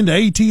into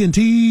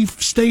AT&T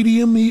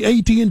Stadium, the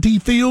AT&T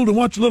Field, and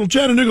watch a little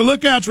Chattanooga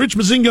Lookouts. Rich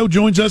Mozingo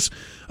joins us,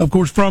 of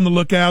course, from the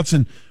Lookouts.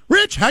 And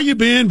Rich, how you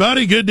been,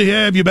 buddy? Good to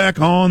have you back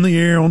on the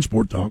air on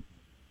Sport Talk.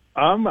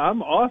 I'm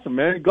awesome,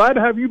 man. Glad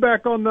to have you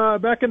back on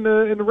back in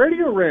the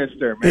radio ranch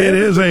there, man. It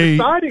is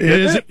exciting.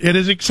 It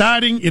is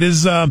exciting.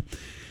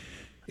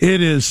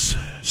 It is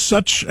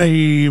such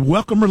a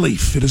welcome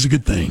relief. It is a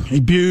good thing. A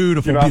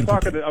beautiful, beautiful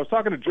thing. I was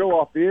talking to Joe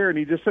off the air, and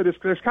he just said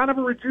there's kind of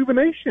a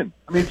rejuvenation.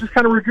 I mean, it's just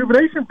kind of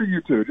rejuvenation for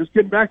you two, just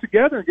getting back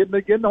together and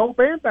getting the whole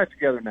band back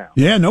together now.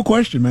 Yeah, no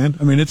question, man.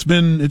 I mean, it's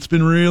been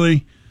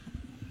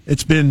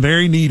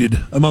very needed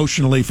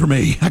emotionally for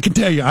me. I can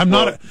tell you,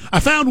 I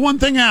found one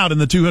thing out in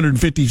the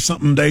 250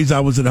 something days I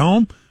was at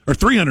home, or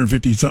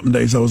 350 something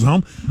days I was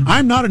home.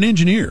 I'm not an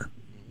engineer.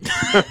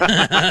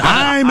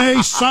 I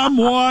may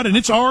somewhat, and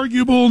it's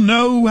arguable,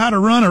 know how to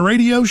run a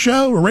radio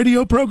show, a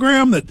radio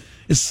program that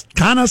is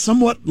kind of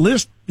somewhat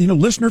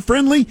listener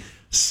friendly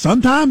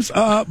sometimes,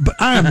 but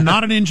I am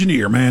not an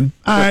engineer, man.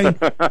 I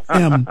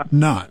am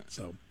not.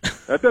 So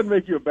that doesn't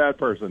make you a bad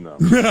person, though.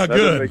 Yeah, that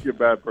doesn't make you a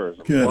bad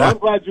person. Good. Well, I'm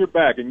glad you're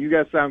back, and you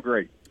guys sound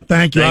great.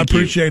 Thank you. I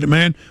appreciate it,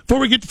 man. Before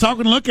we get to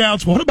talking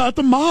Lookouts, what about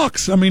the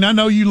Mocs? I mean, I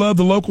know you love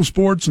the local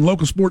sports and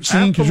local sports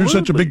scene because you're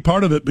such a big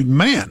part of it, but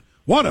man,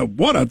 what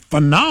a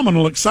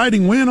phenomenal,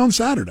 exciting win on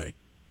Saturday.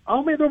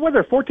 Oh, man, they're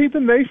 14th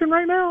in the nation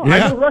right now? Yeah.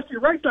 I know Rusty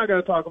Wright's not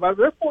going to talk about it.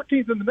 They're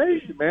 14th in the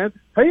nation, man.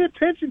 Pay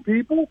attention,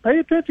 people. Pay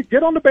attention.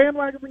 Get on the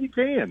bandwagon when you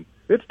can.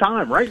 It's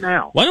time right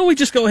now. Why don't we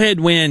just go ahead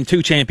and win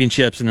 2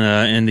 championships in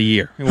the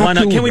year? Why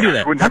not? Can we do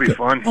that? Wouldn't that be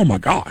fun? Oh, my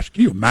gosh.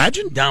 Can you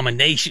imagine?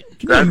 Domination.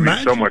 That'd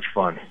be so much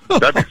fun.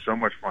 That'd be so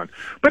much fun.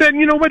 But then,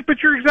 you know what? But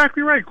you're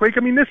exactly right, Quake.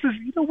 I mean, this is,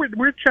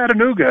 we're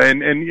Chattanooga,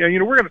 and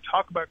we're going to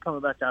talk about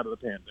coming back out of the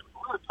pandemic.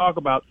 We're going to talk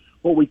about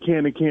what we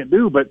can and can't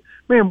do. But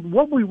man,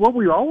 what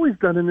we've always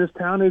done in this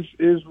town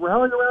is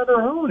rallying around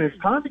our own. It's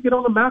time to get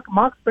on the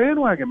Mocs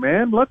bandwagon,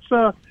 man. Let's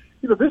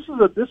this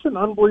is an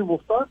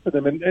unbelievable start for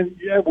them. And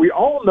yeah, we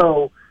all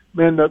know,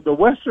 man, the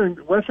Western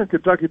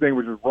Kentucky thing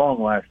was just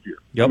wrong last year.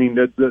 Yep. I mean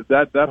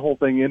that whole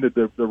thing ended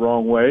the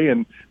wrong way.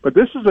 But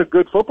this is a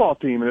good football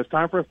team, and it's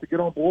time for us to get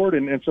on board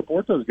and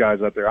support those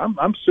guys out there.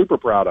 I'm super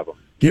proud of them.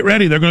 Get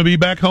ready. They're going to be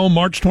back home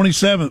March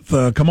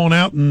 27th. Come on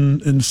out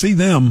and see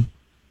them.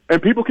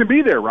 And people can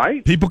be there,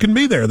 right? People can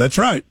be there. That's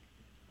right.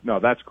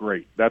 No, that's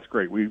great. That's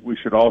great. We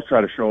should all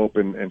try to show up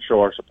and show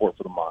our support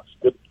for the Mocs.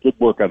 Good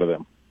work out of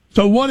them.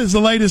 So what is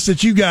the latest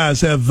that you guys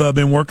have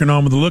been working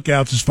on with the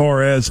Lookouts as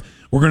far as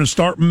we're going to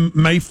start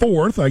May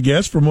 4th, I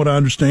guess, from what I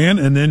understand,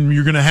 and then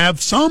you're going to have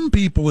some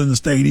people in the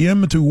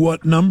stadium. To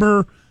what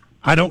number?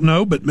 I don't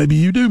know, but maybe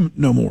you do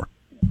know more.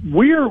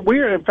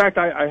 We're in fact,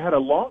 I had a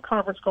long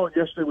conference call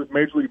yesterday with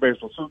Major League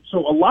Baseball. So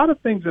a lot of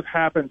things have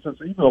happened since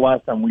even the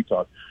last time we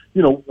talked.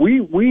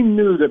 We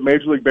knew that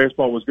Major League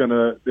Baseball was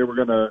they were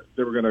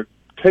gonna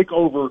take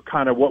over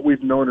kind of what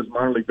we've known as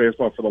minor league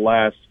baseball for the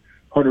last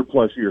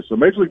 100+ years. So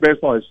Major League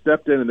Baseball has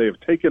stepped in and they have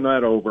taken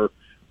that over.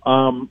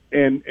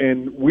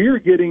 And we're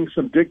getting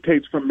some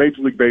dictates from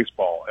Major League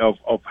Baseball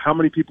of how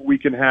many people we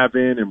can have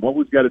in and what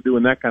we've got to do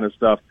and that kind of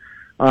stuff.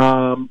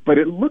 But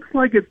it looks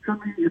like it's going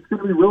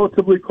to be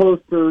relatively close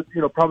to,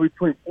 probably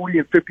between 40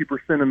 and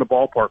 50% in the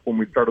ballpark when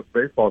we start up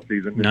the baseball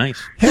season. Nice.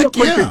 Heck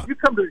yeah. You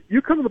come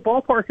to the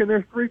ballpark and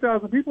there's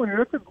 3,000 people in here.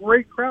 That's a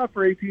great crowd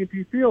for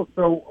AT&T Field.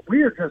 So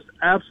we are just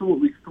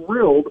absolutely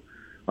thrilled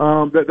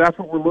that's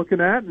what we're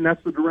looking at, and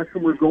that's the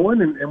direction we're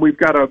going. And we've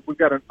got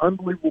an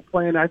unbelievable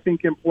plan, I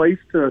think, in place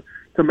to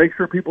make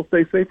sure people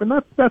stay safe. And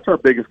that's our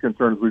biggest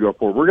concern as we go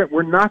forward.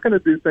 We're not going to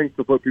do things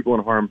to put people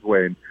in harm's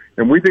way.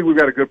 And we think we've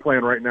got a good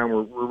plan right now.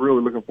 We're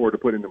really looking forward to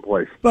putting it in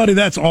place. Buddy,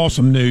 that's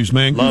awesome news,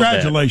 man. Love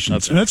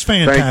Congratulations. that. That's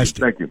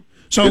fantastic. Thank you.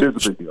 So, it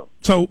is a big deal.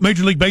 So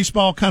Major League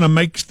Baseball kind of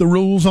makes the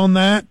rules on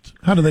that?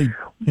 How do they?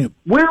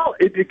 Well,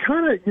 it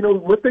kind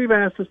of, what they've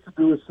asked us to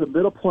do is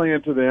submit a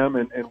plan to them,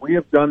 and we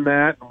have done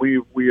that.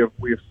 We have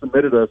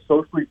submitted a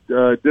socially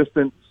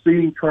distant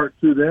seating chart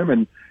to them,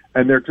 and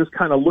they're just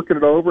kind of looking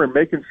it over and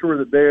making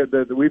sure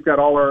that we've got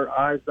all our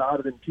I's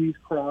dotted and T's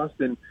crossed,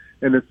 and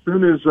as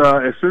soon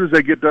as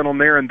they get done on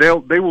there, and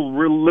they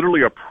will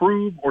literally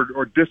approve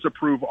or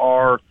disapprove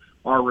our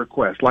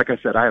request. Like I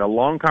said, I had a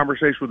long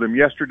conversation with them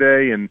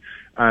yesterday, and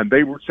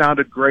they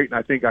sounded great. And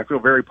I feel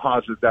very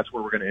positive that's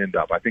where we're going to end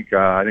up. I think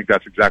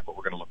that's exactly what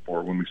we're going to look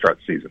for when we start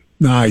the season.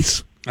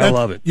 Nice. I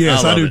love it.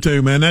 Yes, I do it.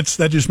 too, man. That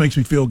just makes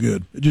me feel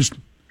good. It just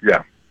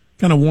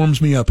kind of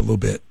warms me up a little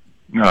bit.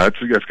 No, it's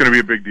going to be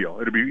a big deal.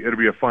 It'll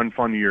be a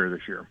fun year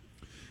this year.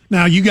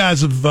 Now you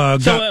guys have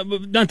So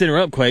not to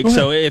interrupt, Quake.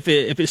 So if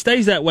it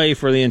stays that way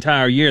for the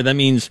entire year, that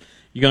means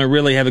you're going to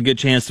really have a good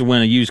chance to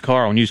win a used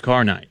car on used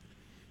car night.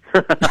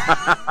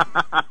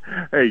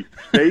 Hey,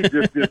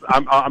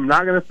 I'm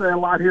not going to say a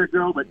lot here,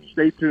 Joe, but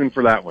stay tuned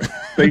for that one.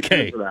 Stay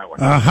tuned for that one.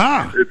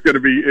 It's going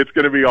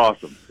to be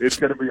awesome. It's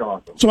going to be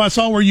awesome. So I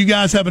saw where you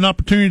guys have an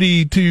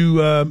opportunity to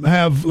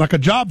have like a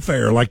job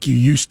fair like you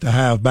used to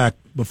have back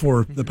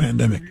before the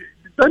pandemic.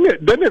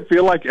 Doesn't it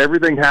feel like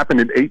everything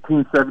happened in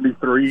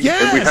 1873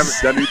 yes! and we haven't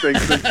done anything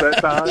since that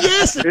time?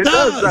 Yes, it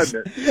does,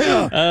 doesn't it?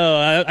 Yeah.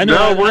 Oh, I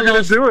know. No, we're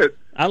going to do it.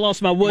 I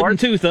lost my wooden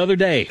tooth the other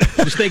day,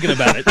 just thinking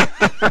about it.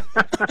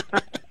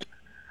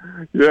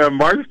 Yeah,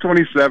 March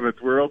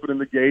 27th, we're opening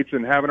the gates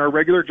and having our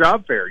regular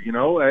job fair.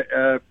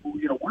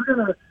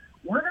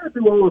 We're gonna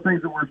do all the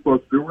things that we're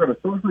supposed to do. We're gonna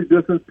socially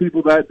distance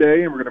people that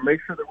day, and we're gonna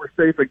make sure that we're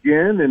safe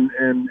again,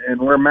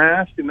 and wear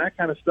masks and that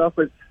kind of stuff.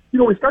 But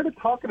we started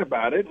talking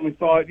about it, and we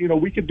thought,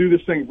 we could do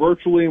this thing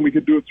virtually, and we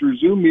could do it through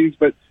Zoom meetings.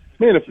 But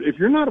man, if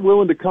you're not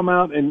willing to come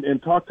out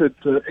and talk to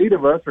 8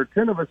 of us or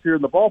 10 of us here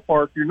in the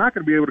ballpark, you're not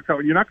going to be able to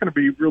come. You're not going to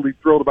be really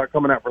thrilled about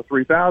coming out for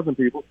 3,000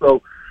 people.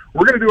 So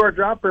we're going to do our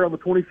job fair on the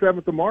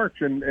 27th of March,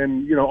 and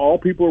all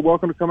people are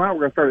welcome to come out.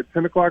 We're going to start at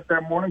 10 o'clock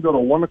that morning, go to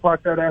 1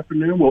 o'clock that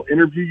afternoon. We'll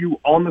interview you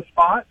on the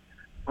spot.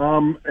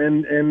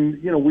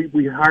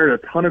 We hired a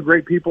ton of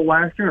great people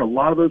last year, and a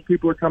lot of those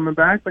people are coming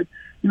back. But,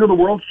 the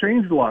world's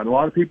changed a lot. A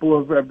lot of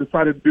people have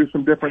decided to do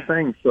some different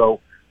things. So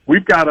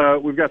we've got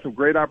some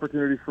great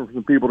opportunities for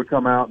some people to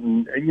come out,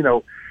 and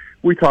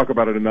we talk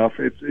about it enough.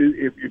 If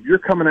you're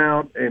coming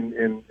out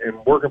and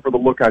working for the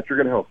Lookouts, you're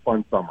going to have a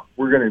fun summer.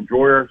 We're going to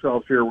enjoy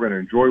ourselves here. We're going to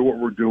enjoy what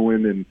we're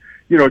doing, and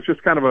it's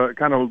just kind of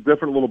a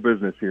different little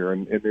business here,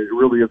 and it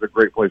really is a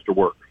great place to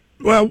work.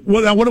 Well,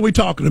 what are we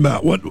talking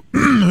about? Who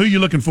are you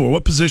looking for?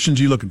 What positions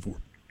are you looking for?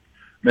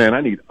 Man,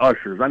 I need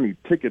ushers. I need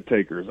ticket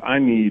takers. I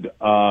need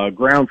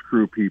grounds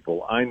crew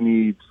people. I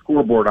need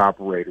scoreboard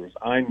operators.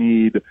 I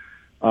need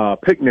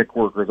picnic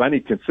workers. I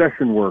need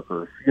concession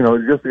workers.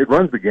 It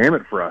runs the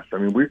gamut for us. I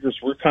mean, we're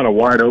kind of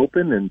wide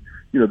open, and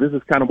this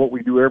is kind of what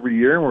we do every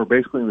year, and we're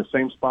basically in the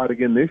same spot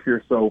again this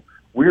year. So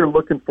we are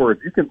looking for,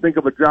 if you can think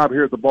of a job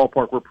here at the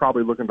ballpark, we're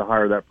probably looking to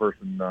hire that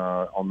person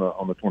on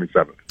the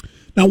 27th.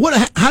 Now,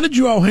 how did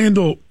you all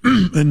handle?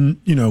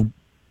 And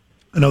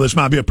I know this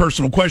might be a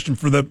personal question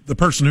for the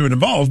person who it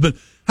involves, but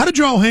how did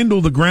you all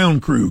handle the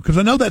ground crew? Because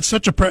I know that's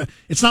such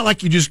it's not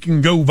like you just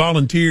can go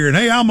volunteer and,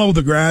 hey, I'll mow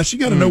the grass. You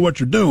got to know what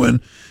you're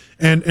doing.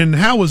 And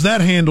how was that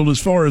handled as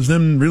far as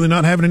them really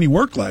not having any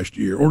work last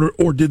year?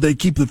 Or did they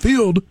keep the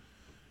field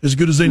as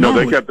good as they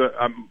normally? No, they kept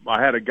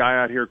I had a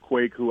guy out here,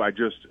 Quake, who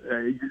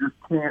you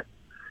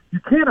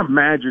can't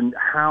imagine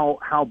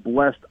how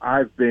blessed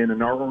I've been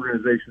and our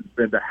organization's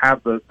been to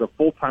have the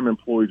full-time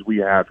employees we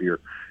have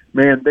here.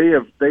 Man, they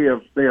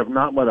have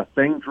not let a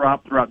thing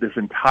drop throughout this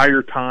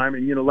entire time.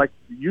 And,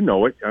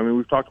 it. I mean,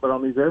 we've talked about it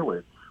on these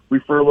airways. We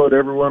furloughed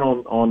everyone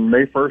on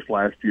May 1st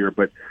last year,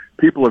 but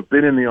people have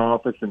been in the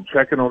office and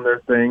checking on their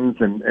things.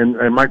 And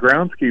my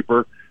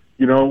groundskeeper,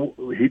 he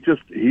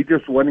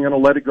just wasn't going to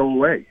let it go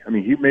away. I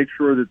mean, he made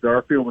sure that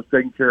our field was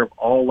taken care of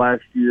all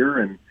last year.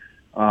 And,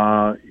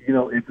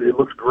 it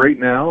looks great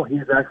now.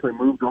 He's actually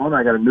moved on.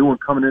 I got a new one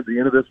coming in at the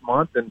end of this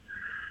month. And,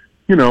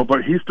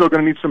 but he's still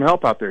going to need some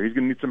help out there. He's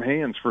going to need some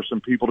hands for some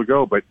people to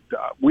go. But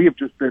we have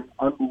just been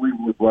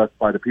unbelievably blessed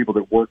by the people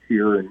that work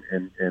here and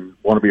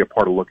want to be a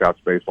part of Lookouts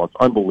baseball. It's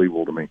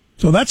unbelievable to me.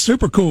 So that's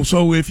super cool.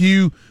 So if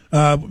you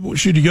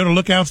should you go to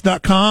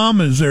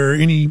lookouts.com? Is there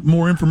any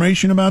more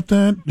information about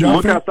that?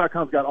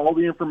 Lookouts.com's got all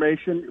the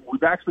information.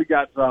 We've actually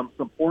got some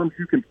forms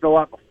you can fill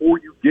out before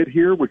you get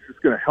here, which is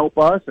going to help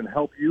us and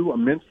help you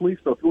immensely.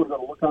 So if you want to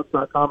go to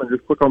lookouts.com and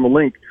just click on the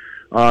link,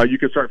 you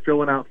can start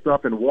filling out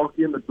stuff and walk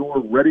in the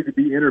door ready to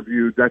be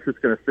interviewed. That's just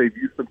going to save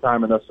you some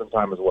time and us some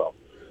time as well.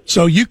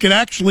 So you could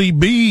actually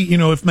be,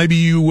 if maybe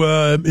you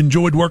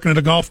enjoyed working at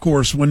a golf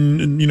course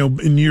when,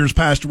 in years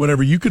past or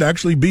whatever, you could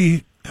actually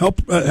be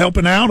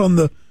helping out on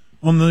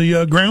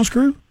the grounds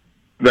crew?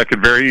 That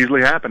could very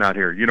easily happen out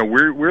here.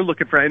 We're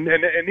looking for,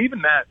 and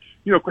even that,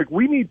 Quick,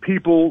 we need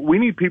people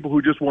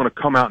who just want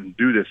to come out and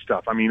do this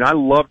stuff. I mean, I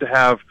love to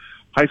have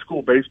high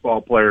school baseball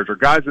players or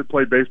guys that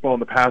played baseball in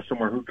the past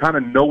somewhere who kind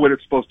of know what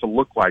it's supposed to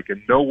look like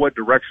and know what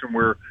direction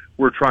we're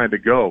trying to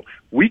go.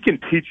 We can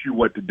teach you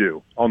what to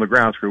do on the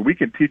grounds crew. We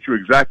can teach you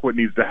exactly what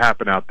needs to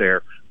happen out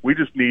there. We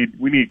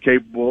need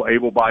capable,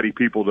 able-bodied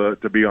people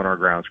to be on our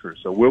grounds crew.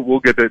 So we'll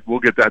get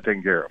that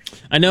taken care of.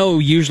 I know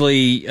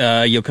usually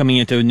coming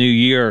into a new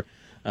year,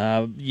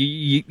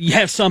 you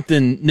have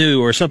something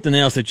new or something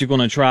else that you're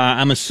going to try.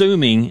 I'm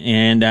assuming,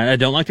 and I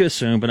don't like to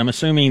assume, but I'm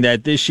assuming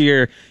that this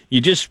year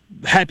you're just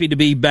happy to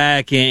be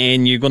back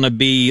and you're going to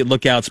be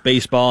Lookouts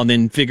baseball and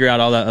then figure out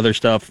all that other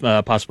stuff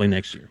possibly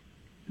next year.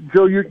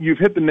 Joe, you've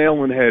hit the nail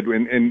on the head,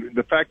 and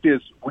the fact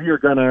is we're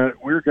gonna.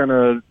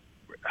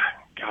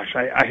 Gosh,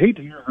 I hate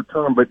to use the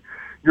term, but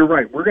you're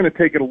right. We're going to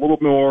take it a little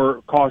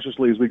more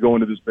cautiously as we go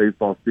into this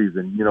baseball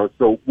season.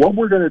 So what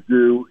we're going to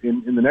do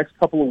in the next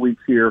couple of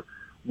weeks here,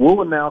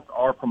 we'll announce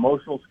our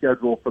promotional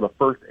schedule for the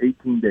first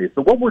 18 days.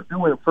 So what we're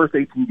doing in the first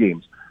 18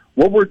 games,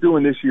 what we're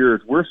doing this year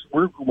is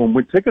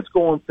when tickets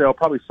go on sale,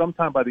 probably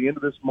sometime by the end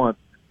of this month,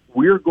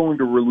 we're going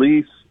to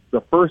release the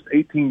first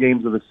 18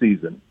 games of the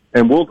season,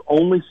 and we'll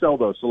only sell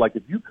those. So, like,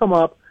 if you come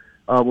up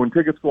when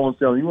tickets go on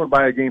sale and you want to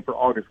buy a game for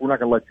August, we're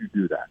not going to let you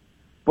do that.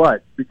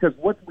 But because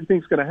what we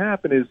think is going to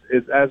happen is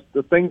as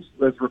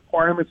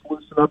requirements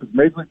loosen up, as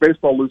Major League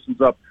Baseball loosens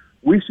up,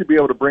 we should be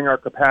able to bring our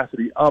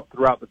capacity up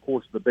throughout the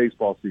course of the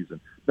baseball season.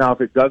 Now,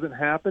 if it doesn't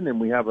happen and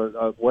we have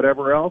a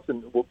whatever else,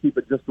 and we'll keep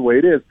it just the way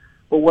it is.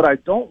 But what I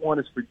don't want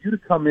is for you to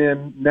come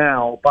in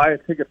now, buy a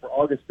ticket for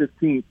August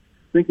 15th,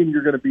 thinking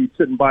you're going to be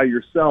sitting by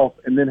yourself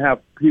and then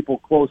have people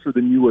closer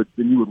than you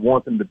would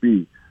want them to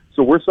be.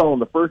 So we're selling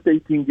the first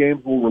 18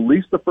 games. We'll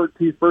release the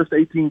first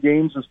 18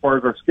 games as far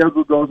as our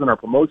schedule goes and our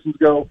promotions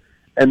go.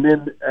 And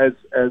then as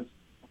the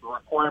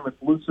requirements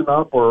loosen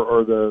up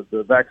or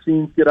the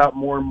vaccines get out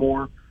more and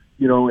more,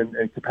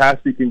 and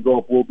capacity can go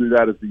up, we'll do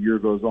that as the year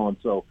goes on.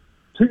 So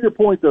to your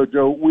point, though,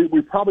 Joe,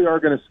 we probably are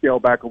going to scale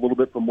back a little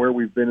bit from where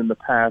we've been in the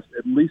past,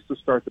 at least to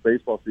start the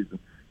baseball season.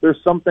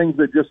 There's some things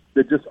that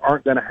just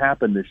aren't going to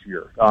happen this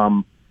year.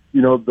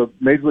 The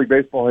Major League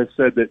Baseball has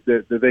said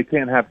that they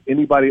can't have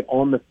anybody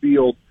on the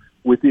field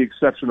with the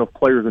exception of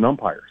players and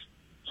umpires.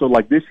 So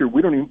like this year,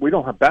 we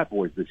don't have bat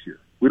boys this year.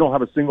 We don't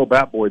have a single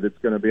bat boy that's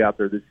going to be out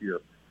there this year.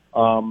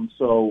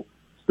 So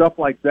stuff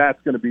like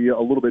that's going to be a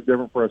little bit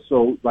different for us.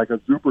 So like a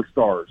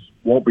superstars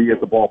won't be at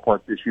the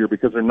ballpark this year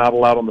because they're not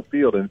allowed on the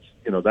field, and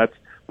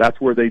that's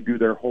where they do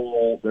their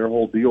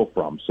whole deal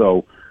from.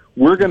 So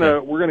we're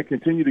gonna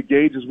continue to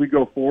gauge as we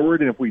go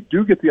forward, and if we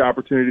do get the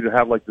opportunity to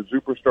have like the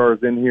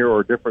superstars in here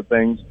or different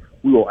things,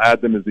 we will add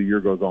them as the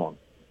year goes on.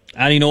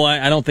 You know what?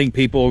 I don't think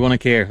people are going to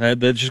care.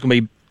 They're just going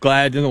to be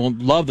glad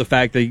and love the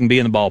fact that you can be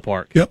in the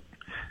ballpark. Yep.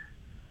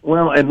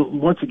 Well,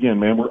 and once again,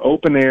 man, we're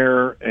open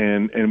air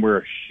and we're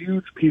a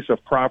huge piece of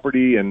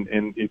property. And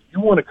if you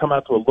want to come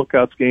out to a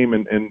Lookouts game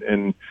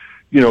and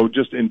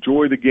just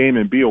enjoy the game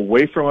and be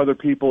away from other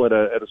people at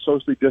a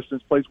socially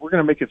distanced place, we're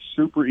going to make it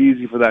super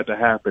easy for that to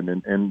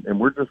happen. And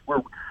we're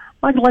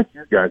like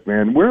you guys,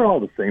 man, we're all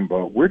the same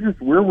boat.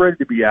 We're ready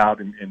to be out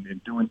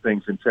and doing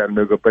things in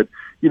Chattanooga, but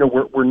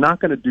we're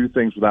not going to do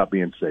things without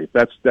being safe.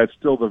 That's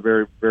still the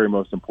very, very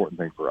most important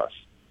thing for us.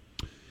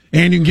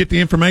 And you can get the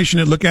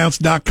information at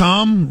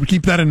lookouts.com.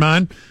 Keep that in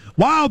mind.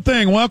 Wild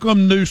Thing,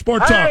 welcome to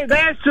Sports Talk. Hey,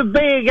 that's a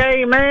big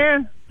A,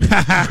 man. Yeah,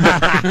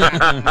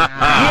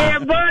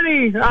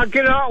 buddy. I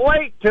cannot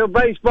wait till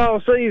baseball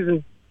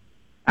season.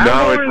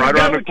 No, it's right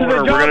around the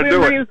corner. We're going to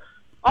do it.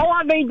 All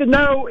I need to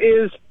know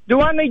is,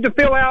 do I need to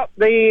fill out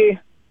the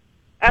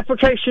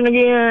application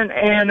again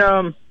and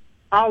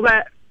all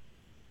that?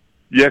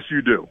 Yes,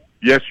 you do.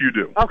 Yes, you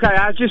do. Okay,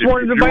 I just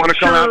wanted to make sure. If you want to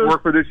come out and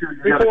work for this year,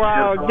 before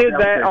I did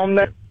that on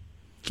that.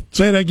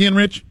 Say that again,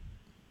 Rich.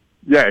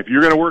 Yeah, if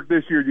you're going to work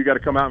this year, you got to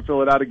come out and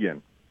fill it out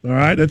again. All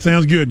right, that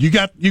sounds good. You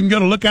can go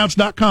to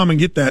lookouts.com and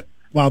get that,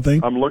 Wild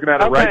Thing. I'm looking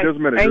at it right this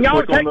minute. And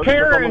y'all take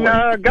care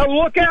and go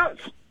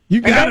Lookouts.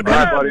 You got it,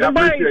 buddy. I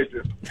appreciate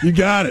you. You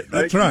got it.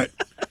 That's right.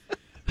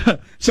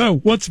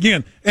 So once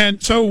again,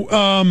 and so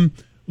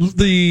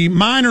the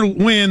minor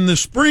when the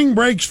spring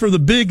breaks for the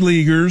big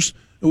leaguers,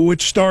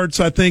 which starts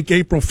I think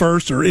April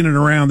 1st or in and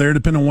around there,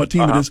 depending on what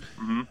team it is.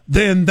 Mm-hmm.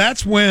 Then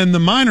that's when the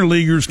minor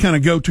leaguers kind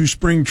of go to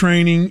spring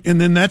training, and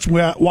then that's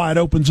why it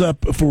opens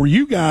up for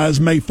you guys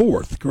May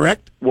 4th,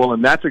 correct? Well,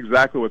 and that's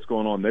exactly what's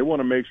going on. They want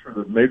to make sure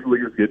that major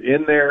leaguers get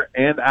in there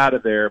and out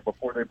of there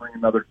before they bring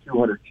another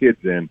 200 kids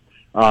in.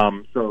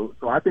 So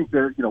I think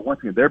they're, once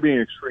again, they're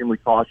being extremely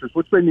cautious,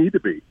 which they need to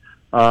be.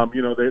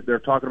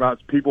 They're talking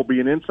about people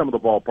being in some of the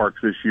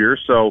ballparks this year.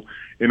 So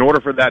in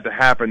order for that to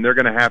happen, they're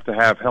going to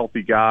have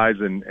healthy guys,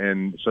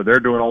 and so they're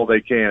doing all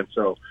they can.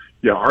 So,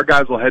 yeah, our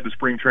guys will head to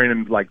spring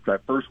training like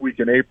that first week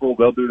in April.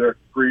 They'll do their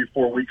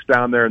 3-4 weeks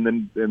down there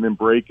and then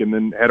break and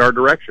then head our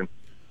direction.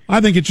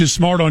 I think it's just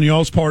smart on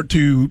y'all's part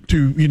to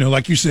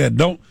like you said,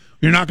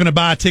 you're not going to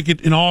buy a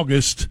ticket in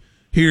August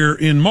here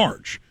in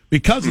March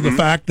because of the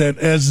fact that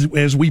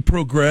as we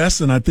progress,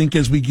 and I think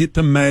as we get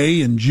to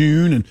May and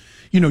June, and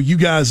you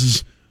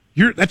guys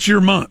that's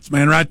your month,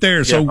 man, right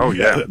there. So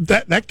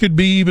that could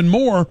be even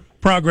more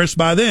progress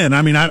by then.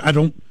 I mean, I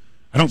don't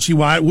see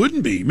why it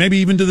wouldn't be. Maybe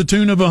even to the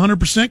tune of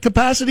 100%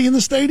 capacity in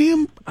the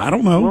stadium. I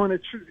don't know. Well, and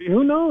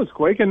who knows,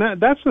 Quake? And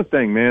that's the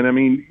thing, man. I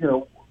mean,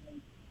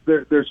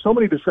 there's so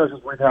many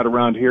discussions we've had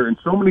around here, and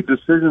so many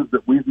decisions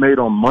that we've made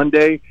on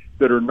Monday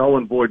that are null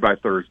and void by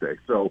Thursday.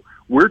 So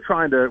we're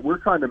trying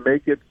to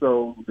make it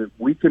so that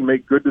we can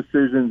make good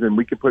decisions and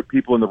we can put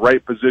people in the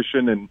right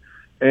position.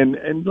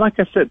 And like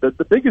I said,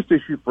 the biggest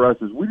issue for us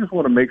is we just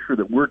want to make sure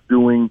that we're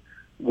doing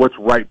what's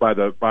right by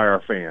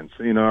our fans.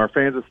 Our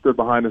fans have stood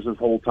behind us this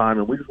whole time,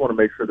 and we just want to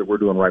make sure that we're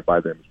doing right by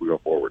them as we go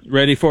forward.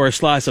 Ready for a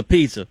slice of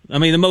pizza. I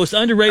mean, the most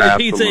underrated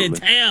pizza in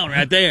town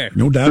right there.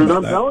 No doubt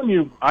about that. I'm telling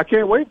you, I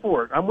can't wait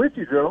for it. I'm with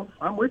you, Joe.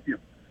 I'm with you.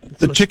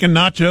 The chicken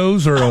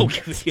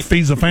nachos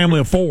feeds a family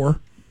of 4.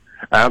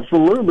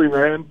 Absolutely,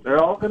 man.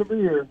 They're all going to be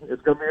here.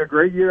 It's going to be a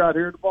great year out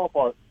here at the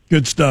ballpark.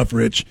 Good stuff,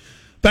 Rich.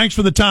 Thanks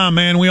for the time,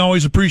 man. We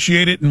always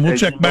appreciate it, and we'll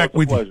check back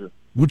with you.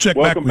 We'll check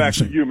back with you. Welcome back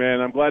to you,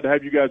 man. I'm glad to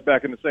have you guys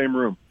back in the same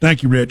room.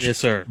 Thank you, Rich. Yes,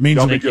 sir. Means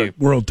the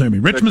world to me.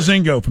 Rich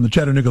Mozingo from the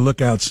Chattanooga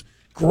Lookouts.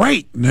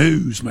 Great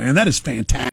news, man. That is fantastic.